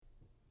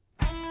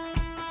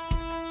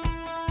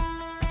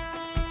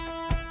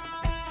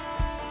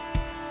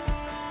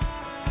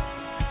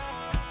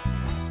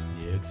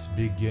It's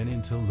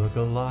beginning to look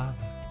a lot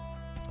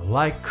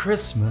like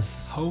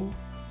Christmas. Ho,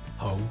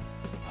 ho,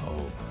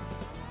 ho.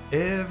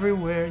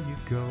 Everywhere you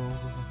go.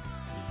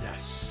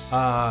 Yes.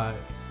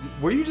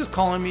 Were you just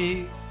calling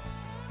me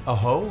a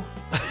hoe?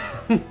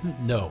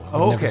 No, I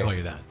would Okay. never call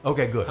you that.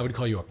 Okay, good. I would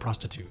call you a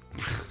prostitute.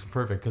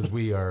 Perfect, because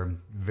we are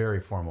very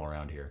formal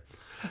around here.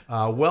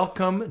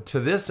 Welcome to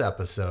this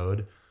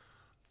episode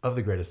of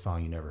the Greatest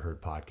Song You Never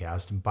Heard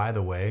podcast. And by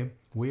the way,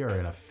 we are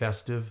in a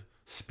festive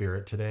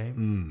spirit today.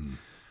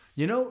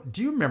 You know,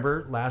 do you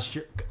remember last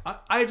year?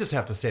 I just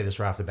have to say this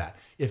right off the bat.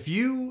 If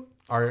you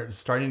are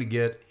starting to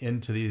get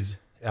into these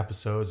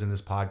episodes in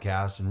this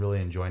podcast and really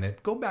enjoying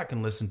it, go back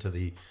and listen to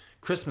the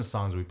Christmas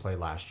songs we played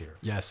last year.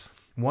 Yes.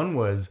 One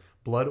was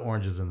Blood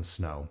Oranges in the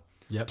Snow.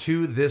 Yep.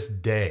 To this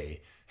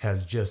day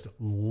has just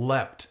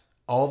leapt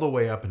all the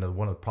way up into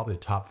one of probably the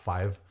top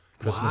 5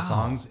 Christmas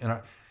songs. And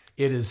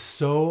it is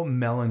so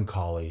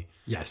melancholy.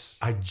 Yes.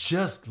 I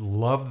just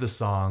love the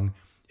song.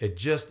 It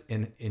just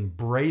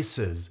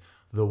embraces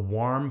the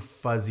warm,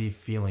 fuzzy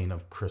feeling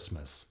of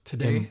Christmas.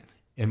 Today,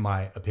 in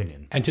my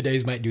opinion. and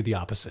today's might do the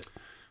opposite.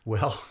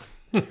 Well,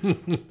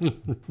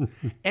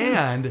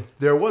 and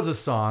there was a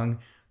song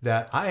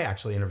that I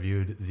actually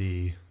interviewed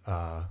the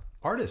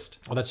artist.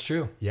 Oh, that's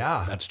true.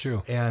 Yeah. That's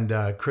true.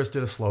 And Chris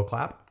did a slow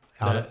clap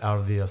out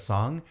of the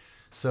song.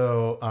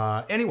 So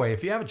anyway,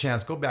 if you have a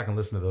chance, go back and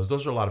listen to those.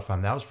 Those are a lot of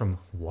fun. That was from,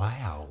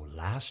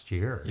 last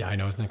year. Yeah, I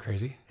know. Isn't that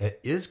crazy?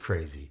 It is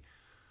crazy.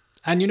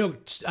 And you know,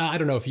 I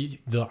don't know if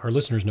our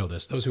listeners know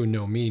this. Those who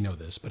know me know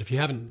this. But if you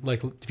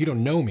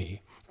don't know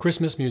me,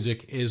 Christmas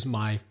music is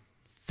my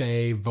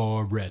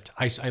favorite.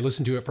 I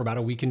listen to it for about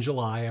a week in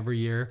July every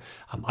year.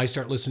 I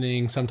start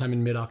listening sometime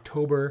in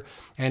mid-October,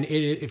 and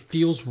it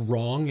feels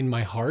wrong in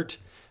my heart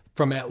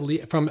from at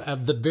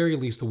the very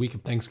least the week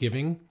of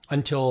Thanksgiving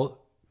until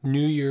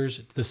New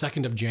Year's, the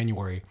 2nd of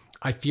January.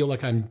 I feel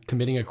like I'm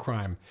committing a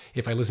crime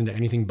if I listen to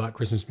anything but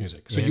Christmas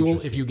music. So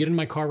if you get in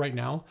my car right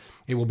now,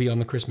 it will be on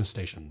the Christmas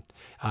station.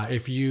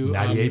 If you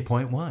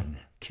 98.1.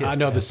 Kiss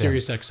no, the FM.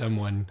 Sirius XM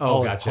one.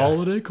 Oh, gotcha.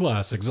 Holiday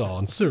Classics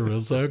on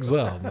Sirius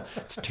XM.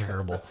 It's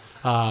terrible.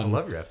 I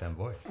love your FM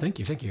voice. Thank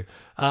you.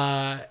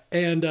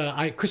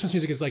 Christmas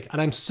music is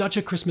and I'm such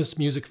a Christmas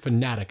music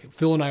fanatic.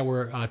 Phil and I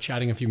were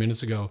chatting a few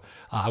minutes ago.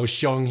 I was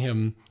showing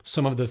him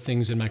some of the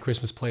things in my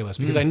Christmas playlist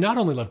because I not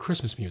only love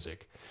Christmas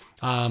music,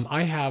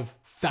 I have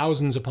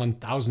thousands upon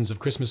thousands of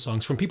Christmas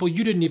songs from people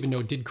you didn't even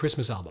know did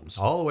Christmas albums.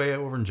 All the way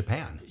over in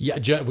Japan.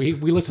 Yeah, we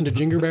listened to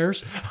Jinger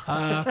Bears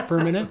for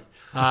a minute.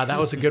 That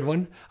was a good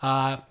one.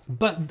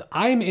 But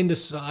I'm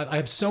into, I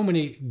have so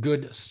many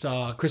good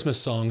Christmas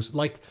songs,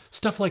 like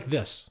stuff like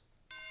this.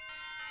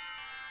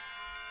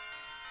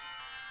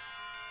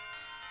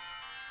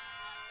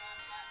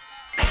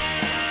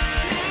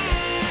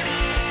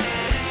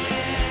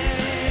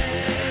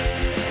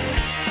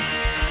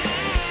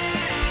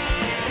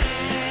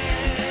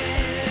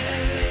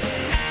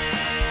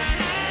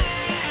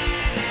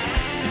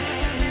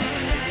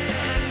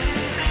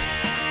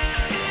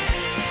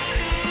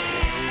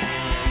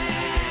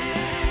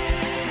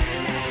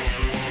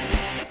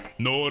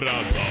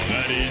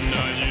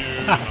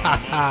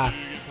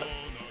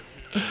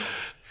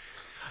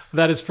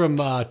 That is from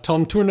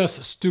Tom Turner's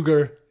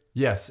Stuger.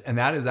 Yes, and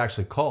that is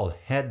actually called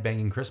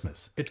Headbanging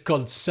Christmas. It's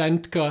called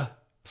Santa Claus.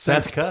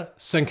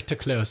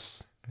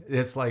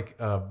 It's like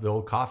the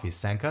old coffee,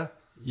 Sanka.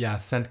 Yeah.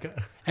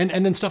 Sentka.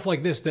 And then stuff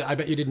like this that I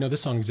bet you didn't know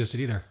this song existed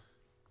either.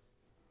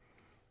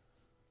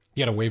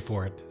 You gotta wait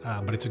for it,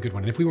 but it's a good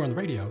one. And if we were on the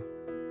radio,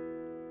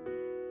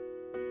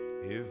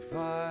 if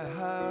I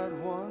had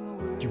one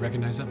wish, do you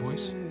recognize that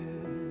voice?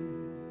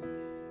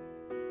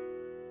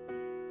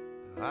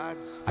 I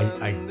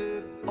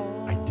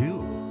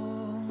do.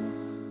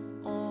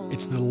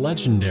 It's the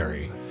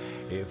legendary,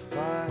 the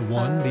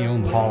one, the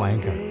only, Paul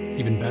Anka.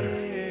 even better,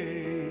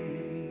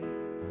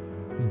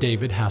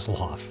 David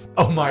Hasselhoff.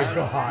 Oh my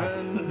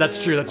God. That's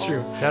true.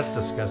 That's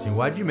disgusting.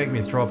 Why'd you make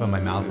me throw up in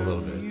my mouth a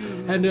little bit?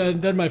 And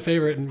then my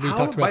favorite, and we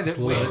talked about this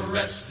a little bit.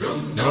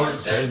 Restroom door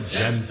said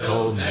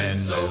gentlemen,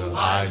 so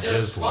I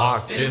just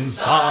walked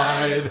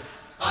inside.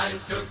 I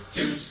took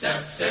 2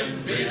 steps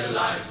and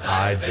realized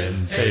I'd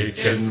been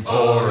taken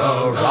for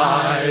a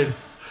ride.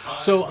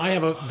 So I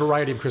have a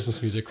variety of Christmas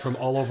music from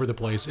all over the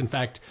place. In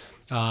fact,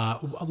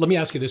 let me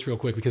ask you this real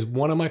quick, because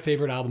one of my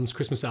favorite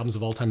Christmas albums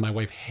of all time, my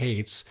wife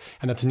hates,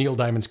 and that's Neil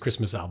Diamond's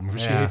Christmas album.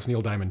 She hates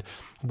Neil Diamond.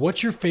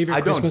 What's your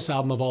favorite Christmas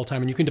album of all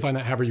time? And you can define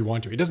that however you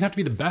want to. It doesn't have to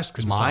be the best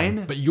Christmas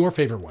album, but your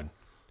favorite one.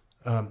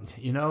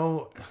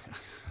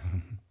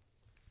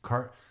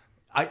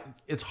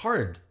 It's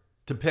hard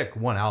to pick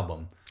one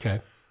album. Okay.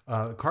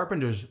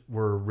 Carpenters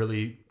were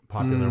really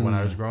popular when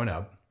I was growing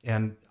up.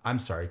 And I'm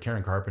sorry,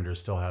 Karen Carpenter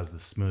still has the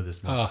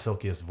smoothest, most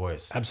silkiest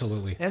voice.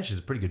 Absolutely. And she's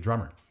a pretty good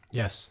drummer.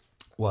 Yes.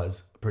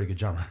 Was a pretty good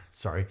drummer.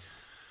 Sorry.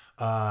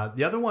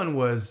 The other one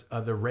was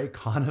the Ray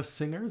Conniff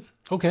Singers.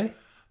 Okay.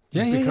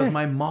 Yeah. Because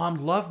my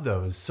mom loved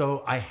those.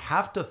 So I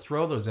have to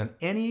throw those in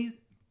any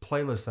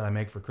playlist that I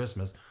make for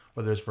Christmas,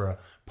 whether it's for a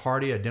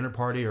party, a dinner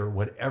party, or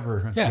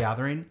whatever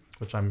gathering,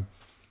 which I'm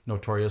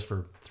notorious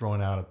for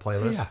throwing out a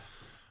playlist.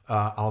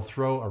 I'll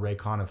throw a Ray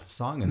Conniff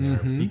song in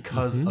there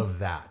because of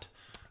that.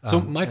 So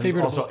my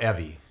favorite, also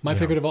Evie. My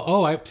favorite of all.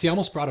 Oh, I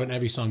almost brought out an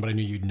Evie song, but I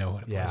knew you'd know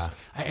what it was.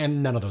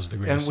 And none of those are the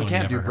greatest. And we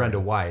can't do Brenda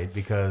White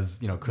because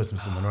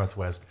Christmas in the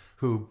Northwest,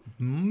 who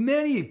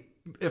many,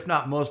 if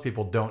not most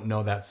people, don't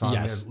know that song.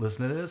 Yes.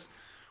 Listen to this.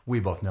 We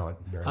both know it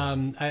very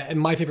well. And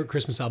my favorite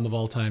Christmas album of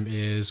all time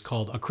is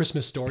called A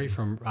Christmas Story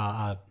from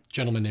a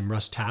gentleman named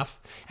Russ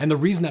Taff. And the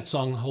reason that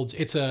song holds,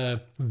 it's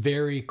a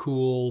very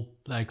cool,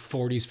 like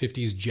 40s,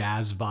 50s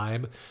jazz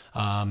vibe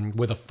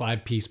with a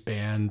 5-piece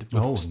band.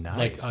 With,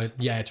 nice.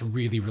 It's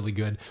really, really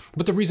good.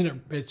 But the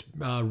reason it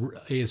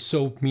is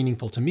so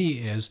meaningful to me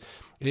is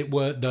it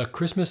was the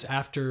Christmas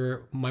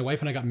after my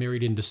wife and I got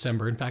married in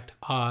December. In fact,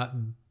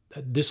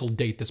 this will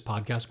date this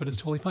podcast, but it's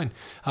totally fine.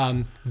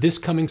 This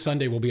coming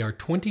Sunday will be our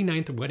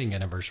 29th wedding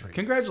anniversary.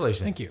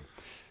 Congratulations. Thank you.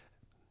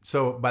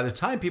 So by the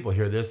time people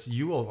hear this,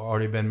 you will have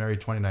already been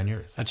married 29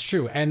 years. That's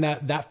true. And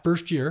that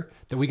first year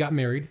that we got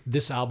married,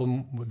 that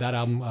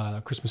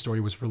album, Christmas Story,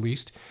 was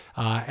released.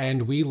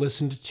 And we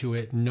listened to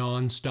it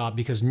nonstop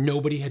because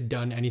nobody had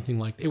done anything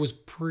like it. It was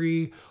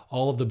pre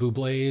all of the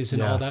Bublés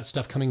and all that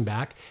stuff coming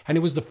back. And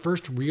it was the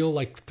first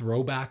real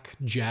throwback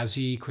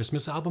jazzy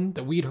Christmas album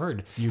that we'd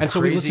heard.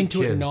 So we listened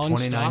to it nonstop.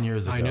 29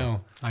 years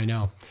ago. I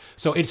know.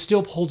 So it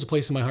still holds a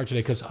place in my heart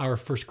today because our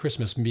first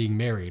Christmas being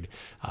married,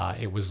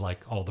 it was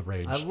like all the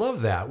rage. I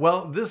love that.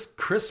 Well, this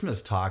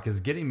Christmas talk is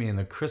getting me in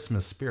the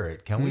Christmas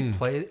spirit. Can we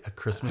play a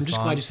Christmas song? I'm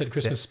just glad you said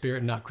Christmas spirit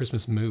and not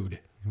Christmas mood.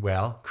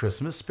 Well,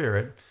 Christmas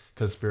spirit,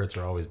 because spirits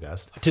are always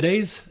best.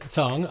 Today's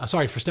song,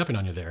 sorry for stepping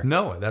on you there.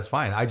 No, that's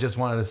fine. I just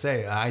wanted to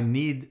say I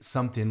need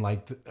something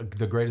like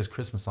the greatest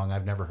Christmas song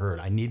I've never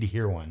heard. I need to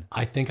hear one.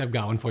 I think I've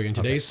got one for you. And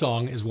today's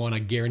song is one I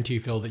guarantee,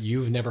 Phil, that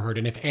you've never heard.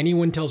 And if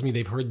anyone tells me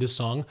they've heard this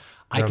song,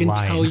 I can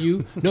tell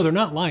you, no, they're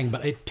not lying,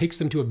 but it takes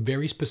them to a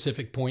very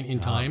specific point in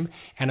time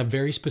and a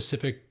very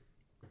specific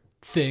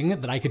thing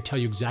that I could tell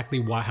you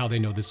exactly how they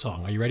know this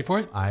song. Are you ready for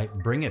it?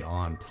 Bring it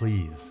on,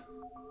 please.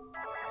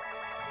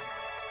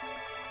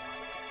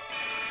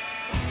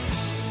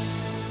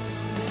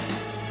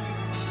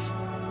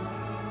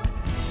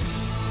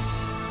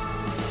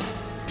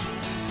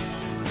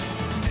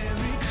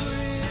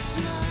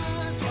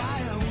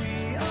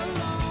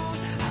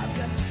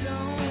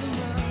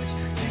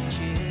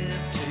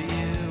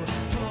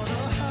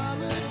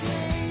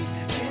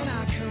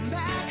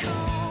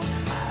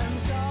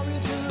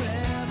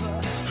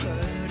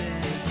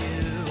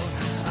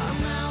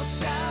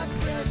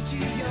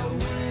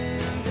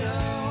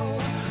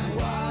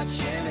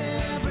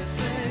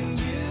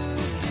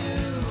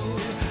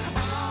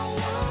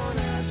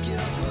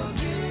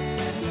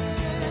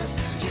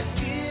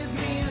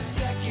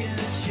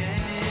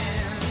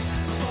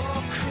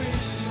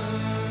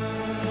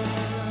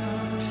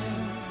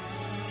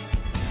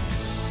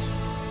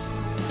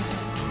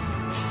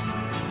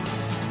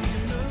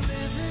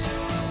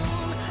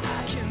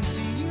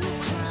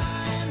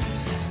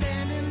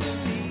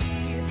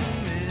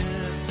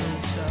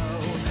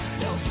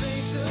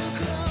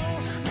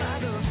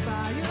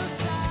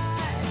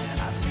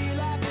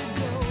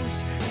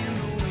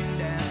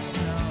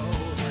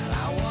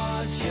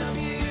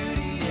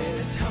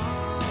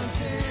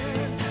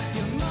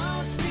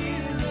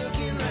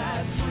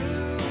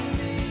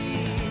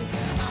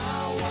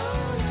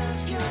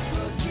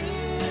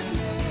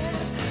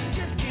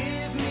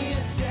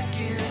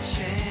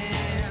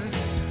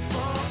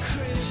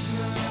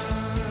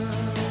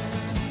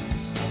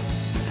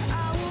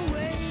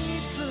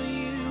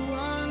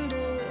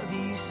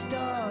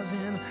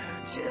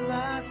 Till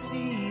I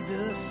see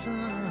the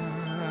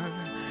sun.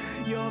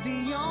 You're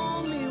the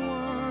only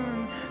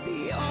one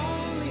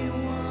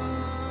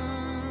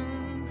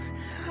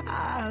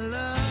I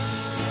love.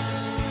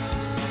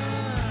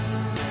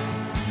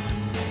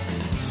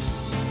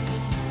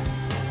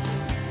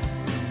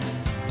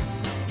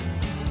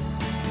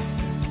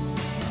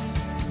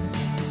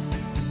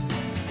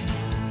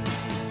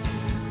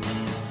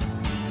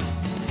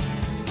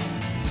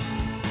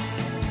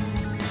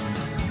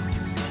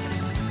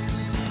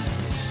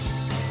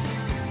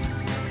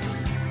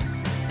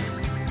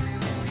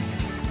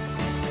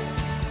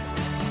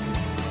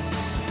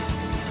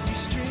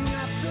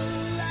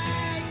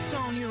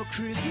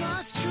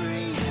 Christmas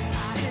tree,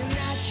 hiding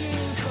that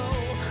King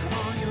Cole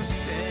on your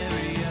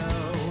stereo.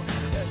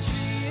 The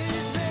tree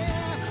is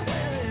bare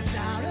where it's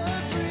out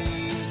of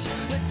reach.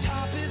 The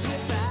top is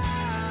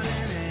without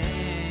an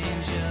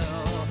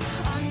angel.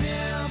 I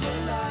never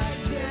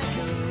liked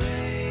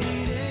decorating.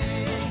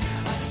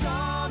 I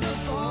saw the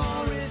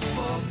forest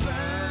for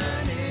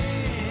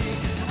burning.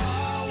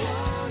 I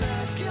won't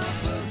ask your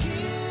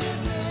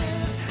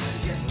forgiveness.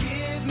 Just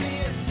give me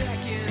a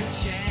second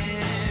chance.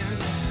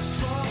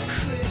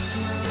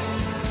 Christmas.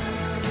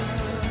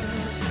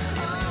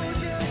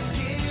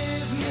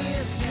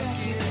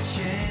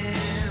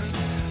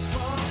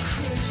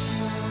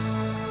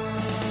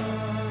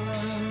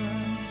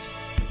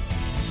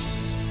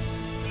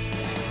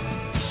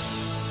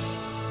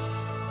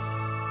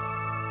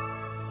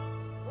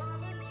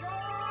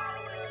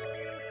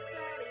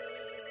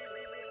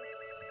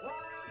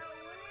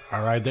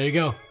 All right, there you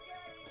go.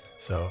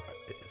 So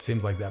it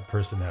seems like that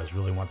person that was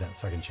really want that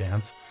second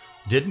chance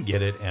didn't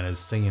get it and is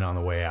singing on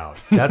the way out.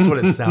 That's what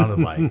it sounded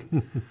like.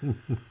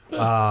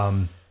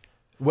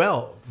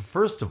 Well,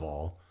 first of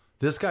all,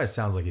 this guy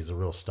sounds like he's a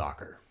real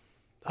stalker.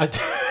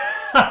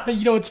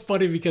 You know, it's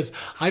funny because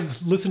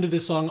I've listened to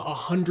this song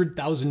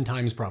 100,000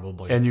 times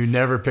probably. And you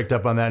never picked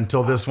up on that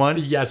until this one?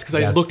 Yes, because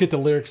I looked at the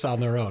lyrics on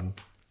their own.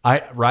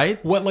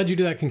 Right? What led you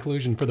to that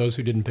conclusion for those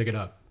who didn't pick it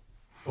up?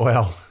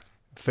 Well,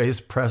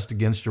 face pressed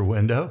against your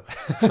window.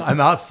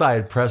 I'm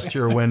outside pressed to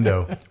your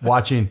window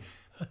watching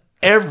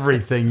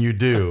everything you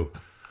do.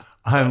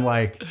 I'm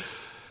like,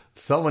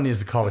 someone needs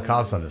to call the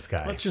cops on this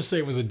guy. Let's just say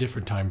it was a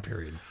different time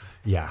period.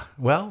 Yeah.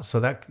 Well, so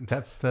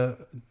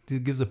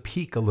it gives a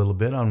peek a little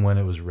bit on when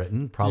it was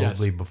written,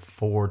 probably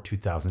before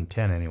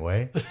 2010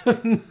 anyway.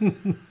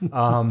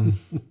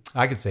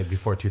 I could say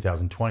before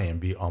 2020 and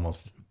be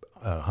almost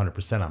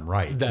 100% I'm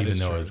right, That even is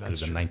though true. it could have That's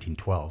been true.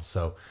 1912.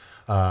 So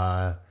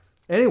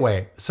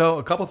anyway, so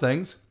a couple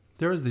things.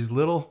 There was these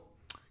little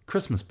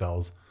Christmas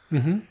bells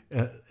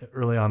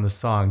early on the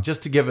song,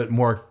 just to give it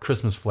more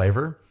Christmas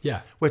flavor.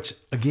 Yeah. Which,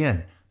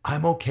 again,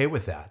 I'm okay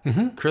with that.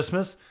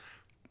 Christmas,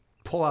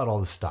 pull out all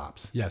the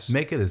stops. Yes.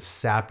 Make it as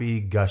sappy,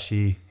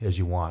 gushy as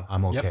you want.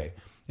 I'm okay.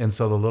 And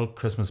so the little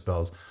Christmas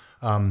bells.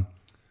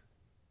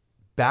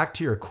 Back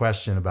to your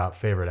question about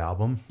favorite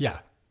album. Yeah.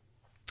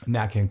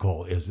 Nat King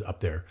Cole is up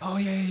there. Oh,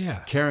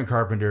 yeah. Karen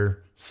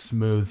Carpenter,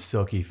 smooth,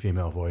 silky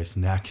female voice.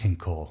 Nat King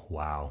Cole,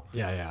 wow.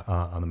 Yeah.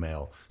 On the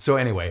male. So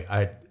anyway,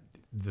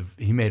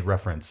 he made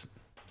reference.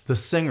 The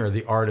singer,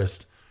 the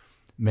artist,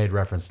 made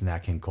reference to Nat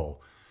King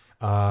Cole.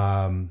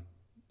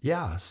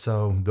 Yeah,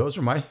 so those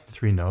are my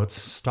three notes.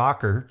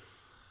 Stalker.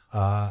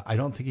 I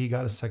don't think he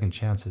got a second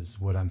chance is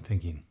what I'm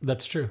thinking.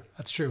 That's true.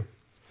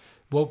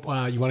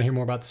 Well, you want to hear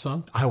more about the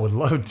song? I would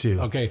love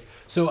to. Okay.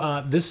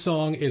 So this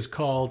song is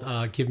called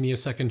Give Me a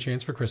Second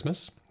Chance for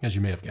Christmas, as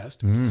you may have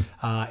guessed.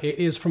 It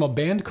is from a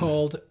band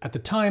called, at the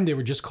time, they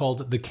were just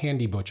called the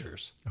Candy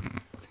Butchers.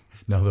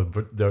 No,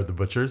 they're the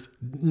Butchers?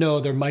 No,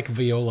 they're Mike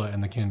Viola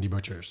and the Candy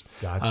Butchers.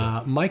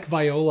 Gotcha. Mike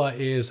Viola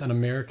is an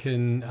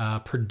American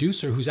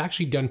producer who's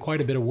actually done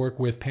quite a bit of work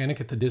with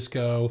Panic at the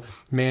Disco,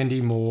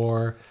 Mandy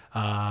Moore,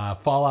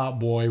 Fall Out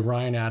Boy,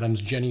 Ryan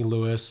Adams, Jenny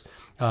Lewis.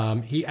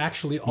 He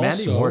actually also...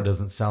 Mandy Moore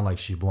doesn't sound like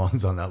she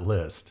belongs on that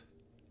list.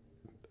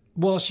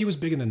 Well, she was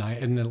big in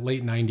the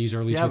late 90s,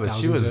 early 2000s. Yeah, but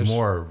she was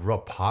more real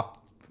pop.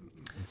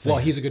 Well,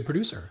 he's a good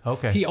producer.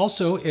 Okay. He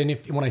also, and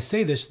when I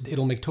say this,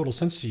 it'll make total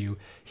sense to you.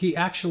 He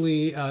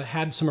actually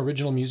had some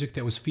original music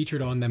that was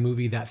featured on the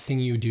movie That Thing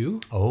You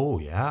Do. Oh,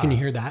 yeah. Can you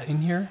hear that in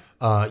here?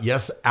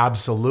 Yes,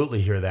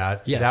 absolutely hear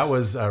that. Yes. That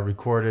was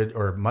recorded,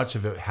 or much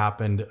of it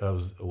happened,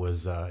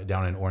 was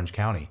down in Orange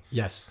County.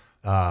 Yes.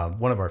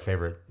 One of our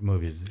favorite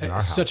movies in our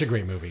house. Such a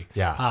great movie.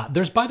 Yeah.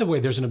 By the way,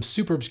 there's a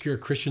super obscure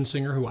Christian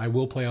singer who I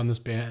will play on this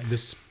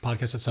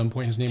podcast at some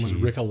point. His name was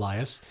Rick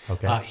Elias.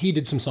 Okay. He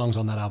did some songs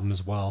on that album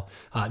as well.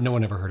 No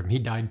one ever heard him. He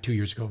died 2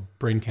 years ago,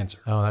 brain cancer.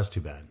 Oh, that's too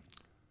bad.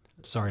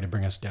 Sorry to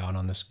bring us down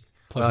on this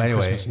Well, pleasant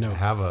anyway, Christmas note.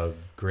 have a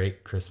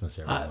great Christmas,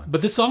 everyone.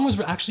 But this song was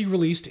actually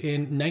released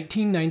in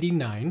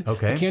 1999.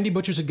 Okay. The Candy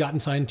Butchers had gotten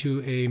signed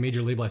to a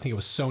major label. I think it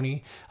was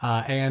Sony.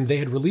 And they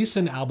had released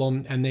an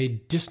album and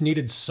they just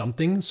needed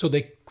something. So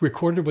they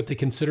recorded what they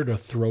considered a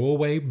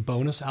throwaway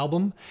bonus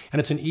album. And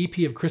it's an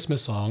EP of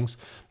Christmas songs.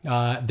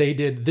 They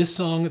did this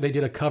song. They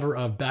did a cover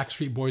of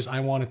Backstreet Boys'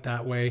 I Want It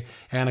That Way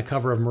and a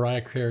cover of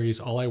Mariah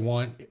Carey's All I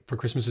Want for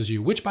Christmas Is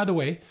You, which, by the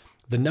way,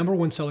 the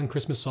 #1 selling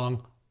Christmas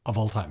song of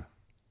all time.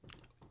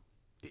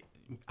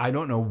 I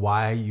don't know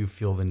why you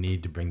feel the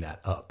need to bring that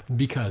up.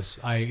 Because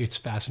it's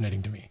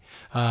fascinating to me.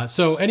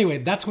 So anyway,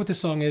 that's what this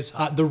song is.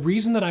 The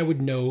reason that I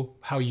would know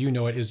how you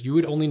know it is you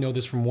would only know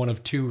this from one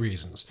of two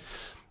reasons.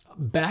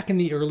 Back in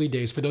the early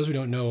days, for those who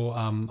don't know,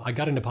 I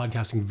got into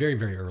podcasting very,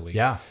 very early.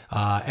 Yeah.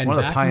 And one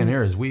of the back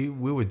pioneers. We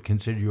would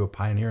consider you a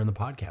pioneer in the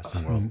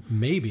podcasting world.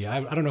 Maybe.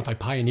 I don't know if I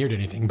pioneered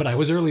anything, but I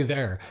was early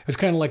there. It's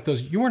kind of like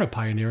those, you weren't a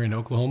pioneer in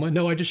Oklahoma.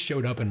 No, I just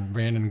showed up and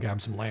ran and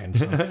grabbed some land.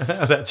 So.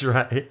 That's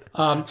right.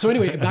 So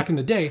anyway, back in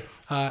the day,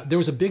 there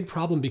was a big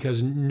problem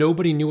because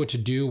nobody knew what to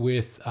do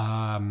with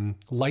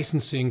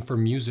licensing for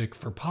music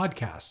for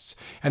podcasts.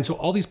 And so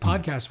all these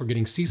podcasts were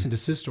getting cease and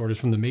desist orders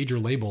from the major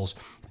labels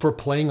for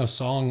playing a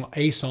song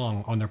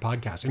on their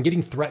podcast and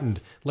getting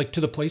threatened, like to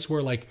the place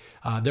where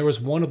there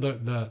was one of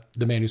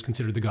the man who's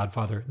considered the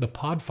Godfather, the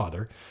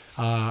Podfather,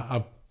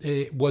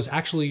 it was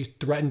actually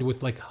threatened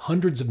with like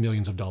hundreds of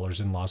millions of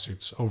dollars in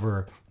lawsuits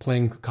over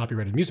playing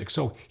copyrighted music.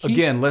 So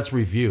Again, let's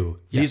review.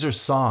 These are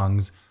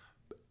songs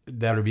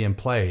that are being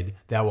played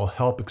that will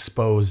help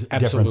expose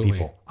different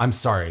people. I'm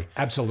sorry.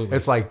 Absolutely.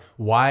 It's like,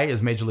 why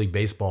is Major League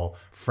Baseball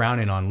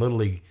frowning on Little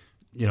League,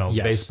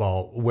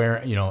 baseball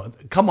where,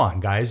 come on,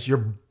 guys,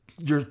 you're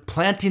you're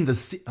planting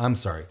the I'm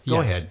sorry.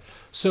 Go ahead.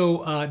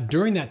 So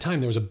during that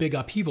time, there was a big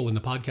upheaval in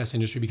the podcast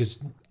industry because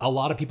a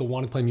lot of people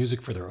wanted to play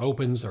music for their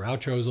opens, their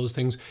outros, those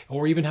things,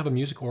 or even have a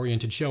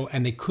music-oriented show,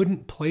 and they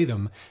couldn't play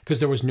them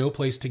because there was no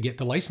place to get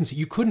the license.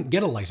 You couldn't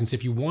get a license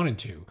if you wanted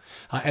to.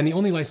 And the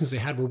only license they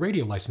had were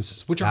radio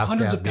licenses, which are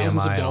hundreds of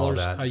thousands of dollars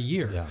a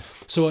year. Yeah.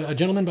 So a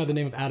gentleman by the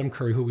name of Adam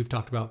Curry, who we've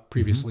talked about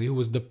previously, who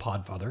was the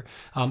Podfather,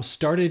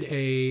 started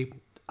a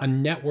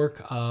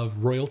network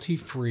of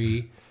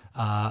royalty-free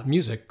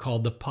music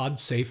called the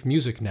PodSafe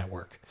Music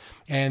Network.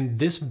 And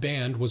this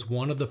band was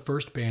one of the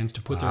first bands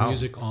to put their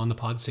music on the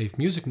PodSafe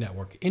Music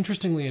Network.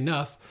 Interestingly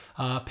enough,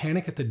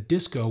 Panic at the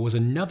Disco was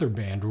another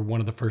band, or one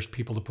of the first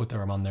people to put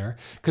them on there,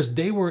 because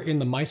they were in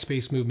the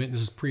MySpace movement.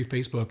 This is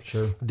pre-Facebook.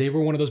 Sure. They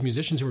were one of those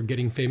musicians who were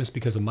getting famous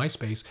because of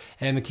MySpace,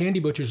 and the Candy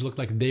Butchers looked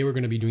like they were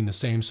going to be doing the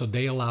same, so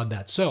they allowed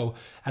that. So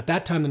at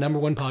that time, the number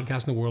one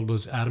podcast in the world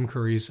was Adam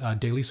Curry's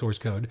Daily Source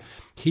Code.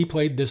 He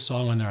played this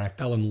song on there, and I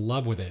fell in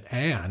love with it.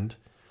 And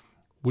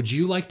would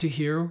you like to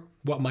hear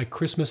what my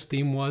Christmas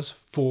theme was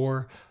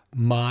for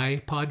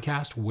my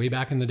podcast way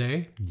back in the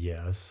day?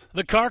 Yes.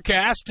 The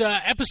CarCast,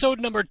 episode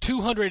number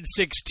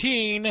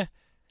 216,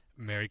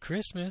 Merry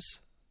Christmas,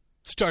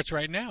 starts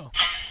right now.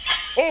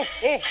 Ho,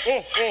 ho,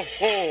 ho, ho,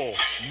 ho!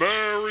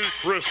 Merry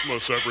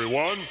Christmas,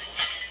 everyone!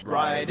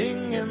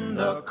 Riding in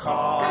the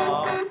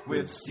car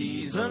with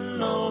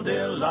seasonal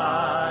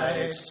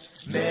delights.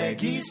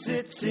 Maggie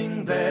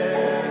sitting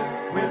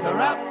there with her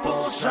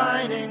apple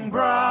shining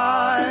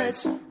bright.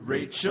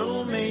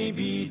 Rachel may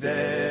be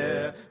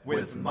there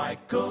with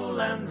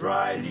Michael and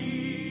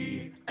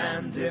Riley.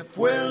 And if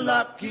we're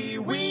lucky,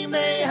 we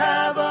may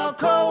have a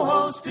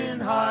co-host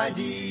in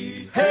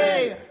Heidi.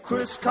 Hey,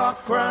 Chris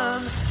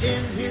Cochran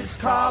in his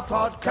car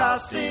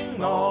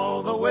podcasting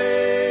all the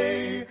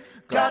way.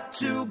 Got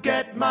to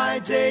get my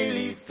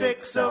daily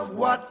fix of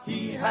what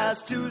he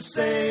has to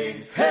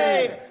say.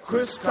 Hey,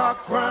 Chris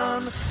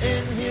Cochran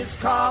in his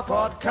car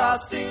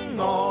podcasting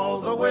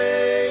all the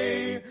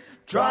way.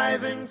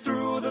 Driving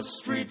through the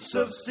streets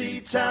of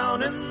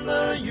Seatown in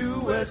the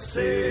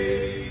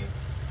USA.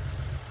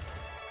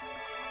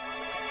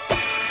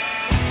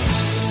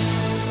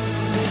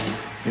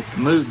 If the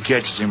mood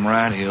catches him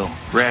right, he'll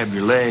grab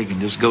your leg and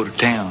just go to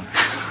town.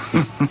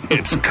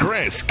 It's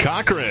Chris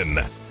Cochran.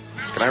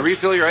 Can I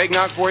refill your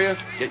eggnog for you?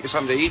 Get you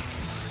something to eat?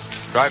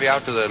 Drive you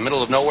out to the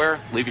middle of nowhere?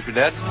 Leave you for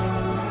dead?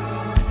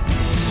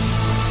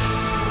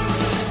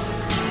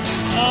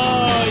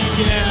 Oh,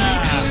 yeah.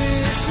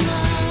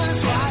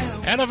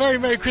 And a very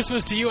Merry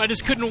Christmas to you. I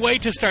just couldn't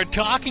wait to start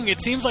talking. It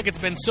seems like it's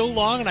been so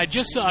long, and I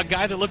just saw a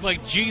guy that looked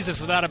like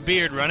Jesus without a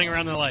beard running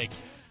around the lake.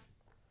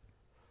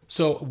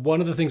 So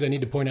one of the things I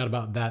need to point out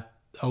about that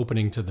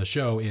opening to the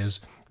show is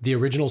the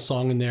original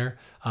song in there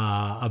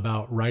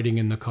about riding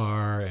in the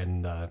car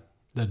and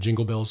the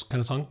Jingle Bells kind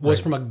of song was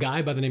from a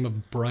guy by the name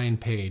of Brian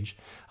Page,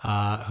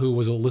 who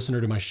was a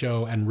listener to my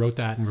show and wrote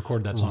that and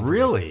recorded that song.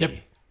 Really? Yep.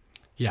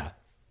 Yeah.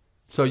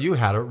 So you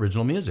had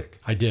original music.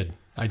 I did.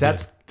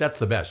 That's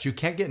the best. You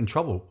can't get in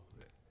trouble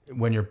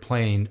when you're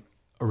playing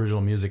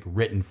original music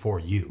written for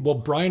you. Well,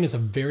 Brian is a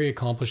very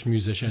accomplished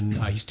musician.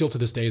 He still to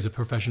this day is a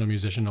professional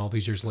musician all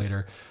these years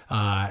later,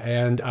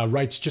 and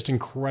writes just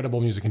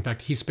incredible music. In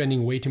fact, he's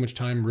spending way too much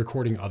time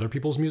recording other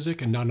people's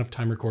music and not enough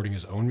time recording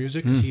his own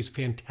music because he's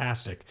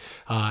fantastic.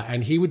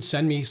 And he would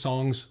send me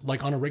songs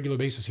like on a regular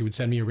basis. He would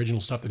send me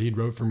original stuff that he'd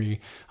wrote for me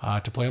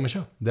to play on my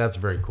show. That's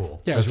very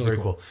cool. Yeah, that's really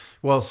very cool.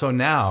 Well, so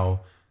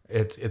now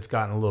it's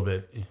gotten a little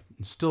bit.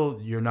 Still,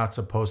 you're not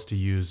supposed to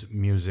use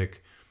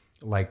music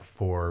like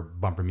for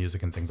bumper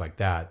music and things like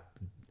that,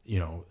 you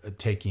know,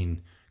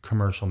 taking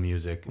commercial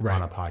music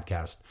on a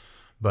podcast.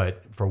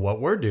 But for what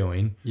we're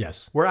doing,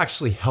 yes, we're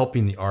actually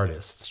helping the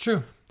artists. It's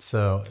true.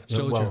 So, it's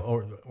totally true.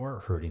 Or we're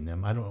hurting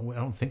them. I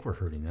don't think we're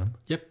hurting them.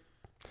 Yep.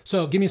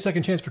 So give me a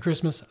second chance for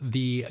Christmas.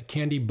 The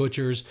Candy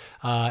Butchers.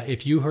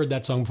 If you heard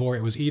that song before,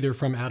 it was either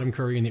from Adam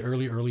Curry in the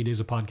early days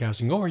of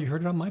podcasting, or you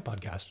heard it on my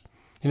podcast.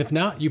 And if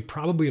not, you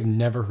probably have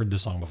never heard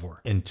this song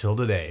before. Until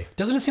today.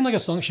 Doesn't it seem like a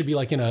song should be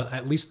like in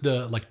at least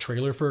the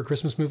trailer for a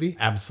Christmas movie?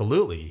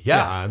 Absolutely.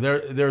 Yeah.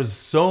 There's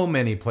so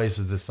many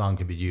places this song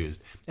could be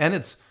used. And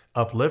it's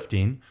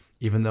uplifting,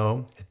 even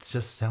though it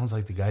just sounds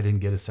like the guy didn't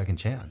get a second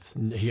chance.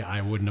 Yeah,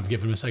 I wouldn't have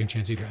given him a second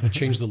chance either. I'd have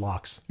changed the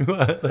locks.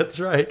 That's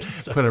right.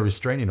 Put a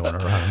restraining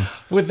order on him.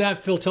 With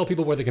that, Phil, tell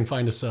people where they can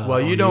find us. Well,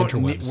 you don't.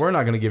 We're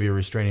not going to give you a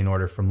restraining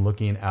order from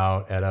looking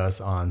out at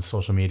us on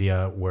social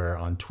media. Where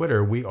on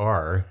Twitter we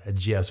are at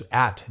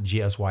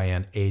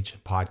GSYNH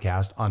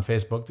Podcast. On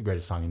Facebook, The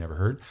Greatest Song You Never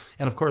Heard,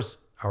 and of course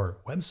our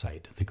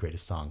website, The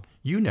Greatest Song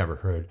You Never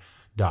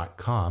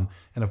Heard.com.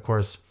 And of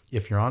course,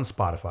 if you're on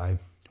Spotify,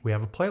 we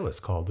have a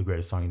playlist called The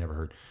Greatest Song You Never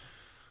Heard.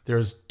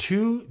 There's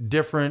two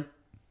different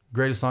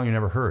Greatest Song You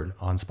Never Heard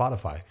on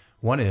Spotify.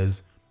 One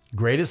is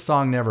Greatest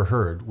Song Never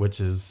Heard, which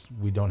is,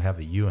 we don't have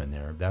the U in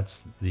there.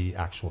 That's the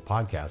actual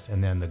podcast.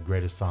 And then the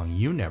Greatest Song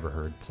You Never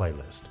Heard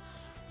playlist.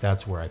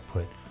 That's where I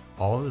put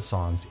all of the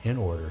songs in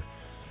order.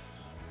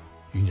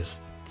 You can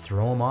just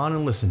throw them on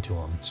and listen to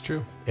them. It's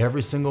true.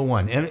 Every single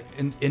one.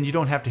 And you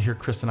don't have to hear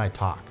Chris and I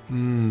talk,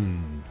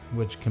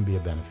 which can be a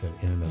benefit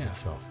in and of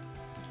itself.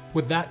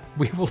 With that,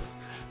 we will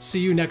see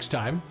you next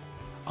time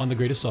on the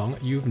Greatest Song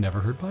You've Never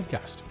Heard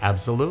podcast.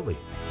 Absolutely.